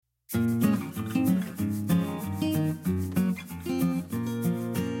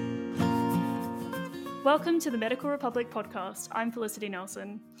Welcome to the Medical Republic podcast. I'm Felicity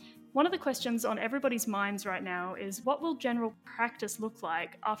Nelson. One of the questions on everybody's minds right now is what will general practice look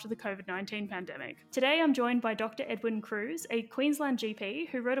like after the COVID-19 pandemic? Today I'm joined by Dr. Edwin Cruz, a Queensland GP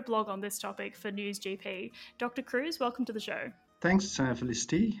who wrote a blog on this topic for News GP. Dr. Cruz, welcome to the show. Thanks,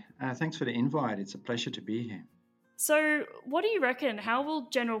 Felicity. Thanks for the invite. It's a pleasure to be here. So, what do you reckon? How will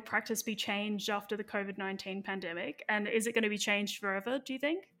general practice be changed after the COVID-19 pandemic? And is it going to be changed forever, do you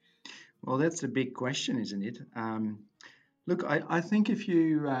think? Well, that's a big question, isn't it? Look, I think if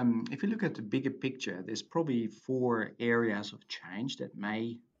you look at the bigger picture, there's probably four areas of change that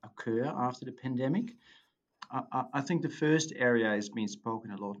may occur after the pandemic. I think the first area has been spoken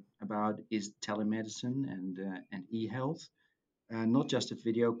a lot about is telemedicine and e-health, not just the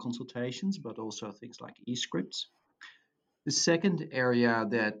video consultations, but also things like e-scripts. The second area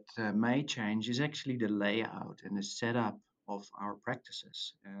that may change is actually the layout and the setup of our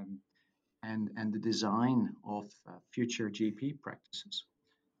practices. And the design of future GP practices.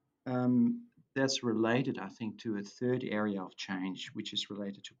 That's related, I think, to a third area of change, which is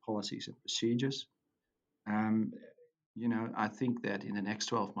related to policies and procedures. Um, I think that in the next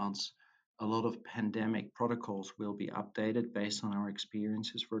 12 months, a lot of pandemic protocols will be updated based on our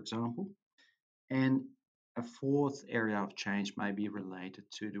experiences, for example. And a fourth area of change may be related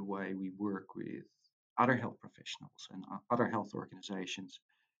to the way we work with other health professionals and other health organizations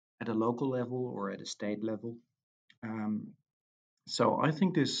at a local level or at a state level. Um, so I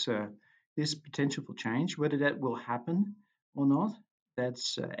think this potential for change, whether that will happen or not,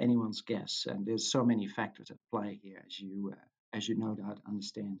 that's anyone's guess. And there's so many factors at play here, as you no doubt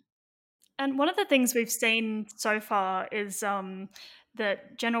understand. And one of the things we've seen so far is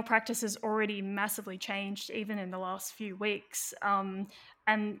that general practice has already massively changed, even in the last few weeks.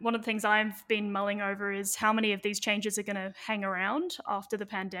 And one of the things I've been mulling over is how many of these changes are going to hang around after the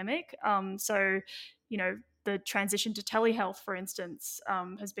pandemic. The transition to telehealth, for instance,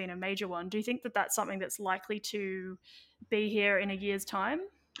 has been a major one. Do you think that that's something that's likely to be here in a year's time?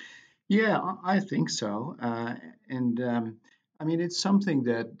 Yeah, I think so. And I mean, it's something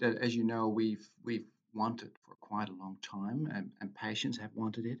that, as you know, we've wanted for quite a long time, and patients have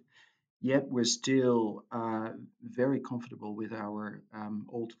wanted it. Yet we're still very comfortable with our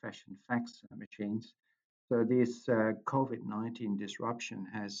old-fashioned fax machines. So this COVID-19 disruption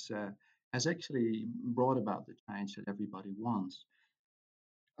has actually brought about the change that everybody wants.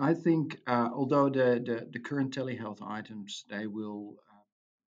 I think, although the current telehealth items they will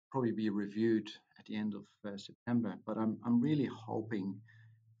probably be reviewed at the end of September, but I'm really hoping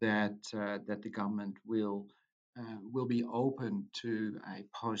that the government will be open to a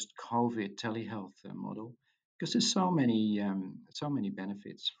post-COVID telehealth model because there's so many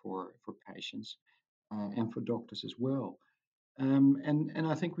benefits for patients and for doctors as well. And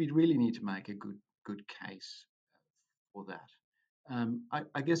I think we really need to make a good case for that.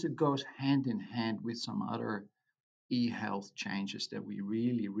 I guess it goes hand in hand with some other e-health changes that we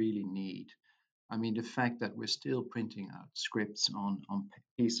really need. I mean, the fact that we're still printing out scripts on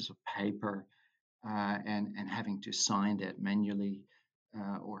pieces of paper and having to sign that manually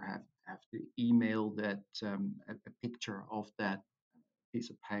or have to email that a picture of that piece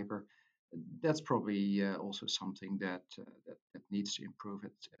of paper. That's probably also something that needs to improve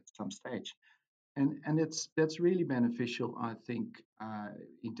at some stage. And that's really beneficial, I think,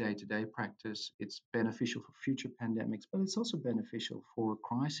 in day-to-day practice. It's beneficial for future pandemics, but it's also beneficial for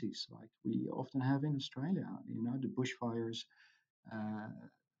crises like we often have in Australia. You know, the bushfires, uh,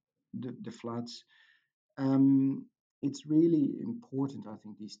 the floods. Um, it's really important, I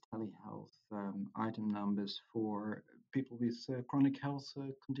think, these telehealth item numbers for people with chronic health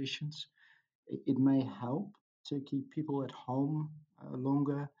conditions. It may help to keep people at home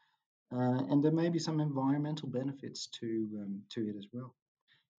longer, and there may be some environmental benefits to it as well.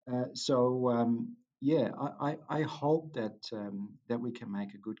 Yeah, I hope that we can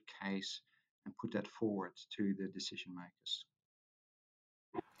make a good case and put that forward to the decision makers.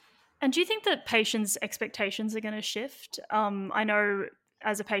 And do you think that patients' expectations are going to shift? I know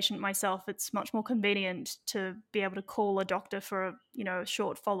as a patient myself, it's much more convenient to be able to call a doctor for a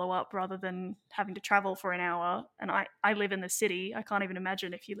short follow up rather than having to travel for an hour. And I live in the city. I can't even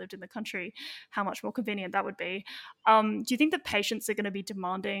imagine if you lived in the country how much more convenient that would be. Do you think that patients are going to be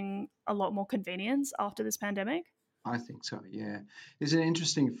demanding a lot more convenience after this pandemic? I think so. Yeah, it's an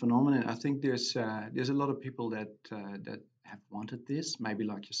interesting phenomenon. I think there's a lot of people that have wanted this, maybe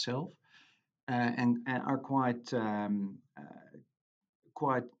like yourself, and are quite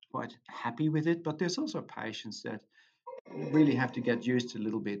happy with it. But there's also patients that really have to get used a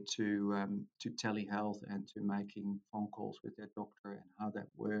little bit to telehealth and to making phone calls with their doctor and how that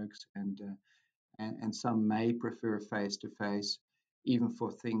works. and some may prefer face to face, even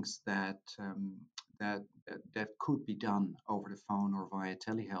for things that could be done over the phone or via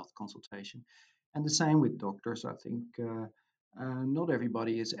telehealth consultation. And the same with doctors. I think not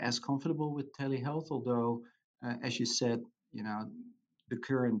everybody is as comfortable with telehealth, although, as you said, you know, the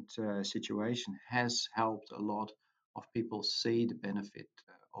current situation has helped a lot of people see the benefit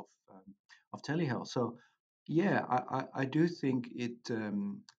of telehealth. So, yeah, I do think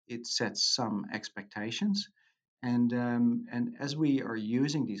it sets some expectations, and as we are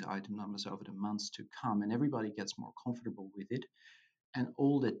using these item numbers over the months to come, and everybody gets more comfortable with it, and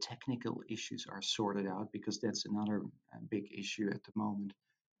all the technical issues are sorted out, because that's another big issue at the moment,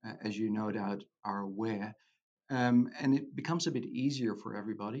 as you no doubt are aware, and it becomes a bit easier for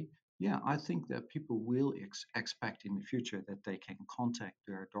everybody. Yeah, I think that people will expect in the future that they can contact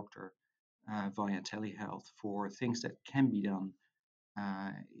their doctor via telehealth for things that can be done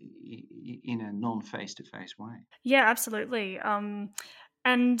in a non face to face way. Yeah, absolutely. And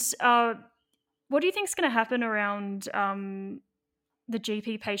what do you think is going to happen around the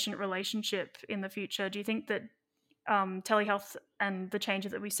GP patient relationship in the future? Do you think that telehealth and the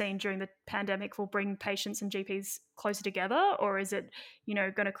changes that we've seen during the pandemic will bring patients and GPs closer together, or is it,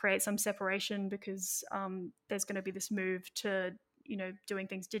 going to create some separation because there's going to be this move to, doing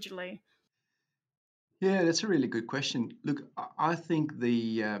things digitally? Yeah, that's a really good question. Look, I think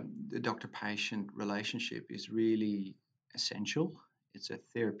the doctor-patient relationship is really essential. It's a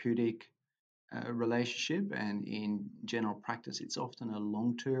therapeutic relationship, and in general practice, it's often a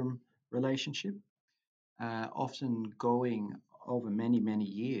long-term relationship, often going over many, many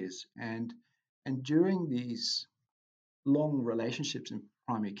years. And during these long relationships in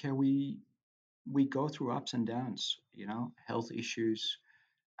primary care, we go through ups and downs, health issues,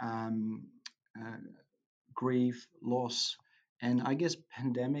 um, uh, grief, loss, and I guess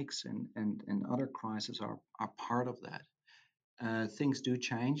pandemics and other crises are part of that. Things do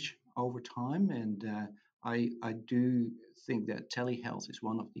change over time, and I do think that telehealth is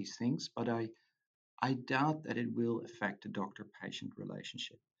one of these things, but I doubt that it will affect the doctor-patient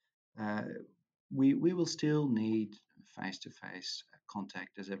relationship. Uh, we will still need face-to-face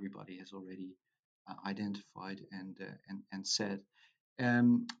contact, as everybody has already identified and said.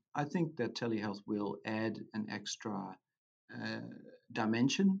 I think that telehealth will add an extra uh,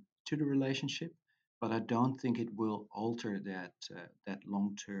 dimension to the relationship, but I don't think it will alter that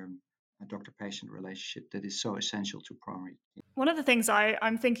long-term doctor-patient relationship that is so essential to primary. One of the things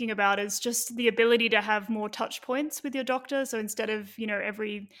I'm thinking about is just the ability to have more touch points with your doctor. So instead of,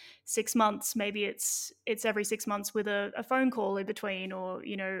 every 6 months, maybe it's every 6 months with a phone call in between, or,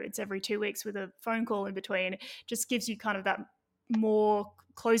 it's every 2 weeks with a phone call in between. Just gives you kind of that more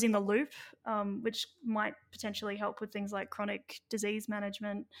closing the loop, which might potentially help with things like chronic disease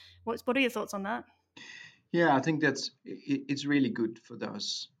management. What are your thoughts on that? Yeah, I think it's really good for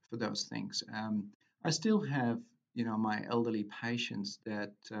those things. I still have my elderly patients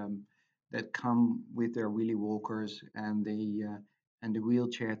that come with their wheelie walkers and the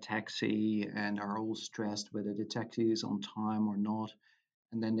wheelchair taxi, and are all stressed whether the taxi is on time or not,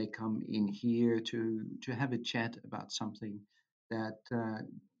 and then they come in here to have a chat about something that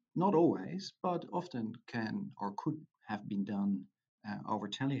not always, but often can or could have been done over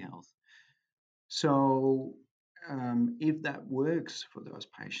telehealth. So, if that works for those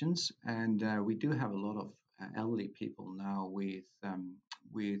patients, and we do have a lot of elderly people now with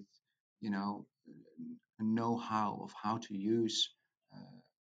you know a know-how of how to use uh,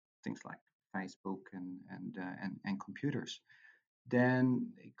 things like Facebook and computers, then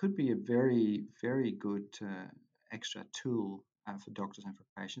it could be a very very good extra tool for doctors and for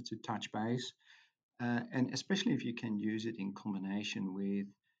patients to touch base, and especially if you can use it in combination with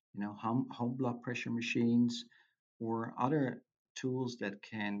home blood pressure machines or other tools that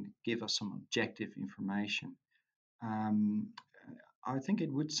can give us some objective information. um, I think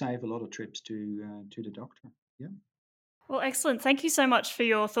it would save a lot of trips to the doctor. Yeah. Well, excellent. Thank you so much for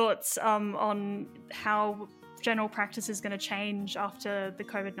your thoughts on how general practice is going to change after the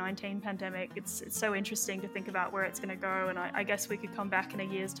COVID-19 pandemic. It's so interesting to think about where it's going to go, and I guess we could come back in a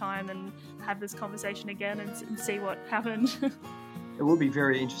year's time and have this conversation again and see what happened. It will be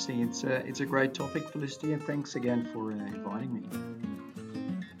very interesting. It's a great topic, Felicity, and thanks again for inviting me.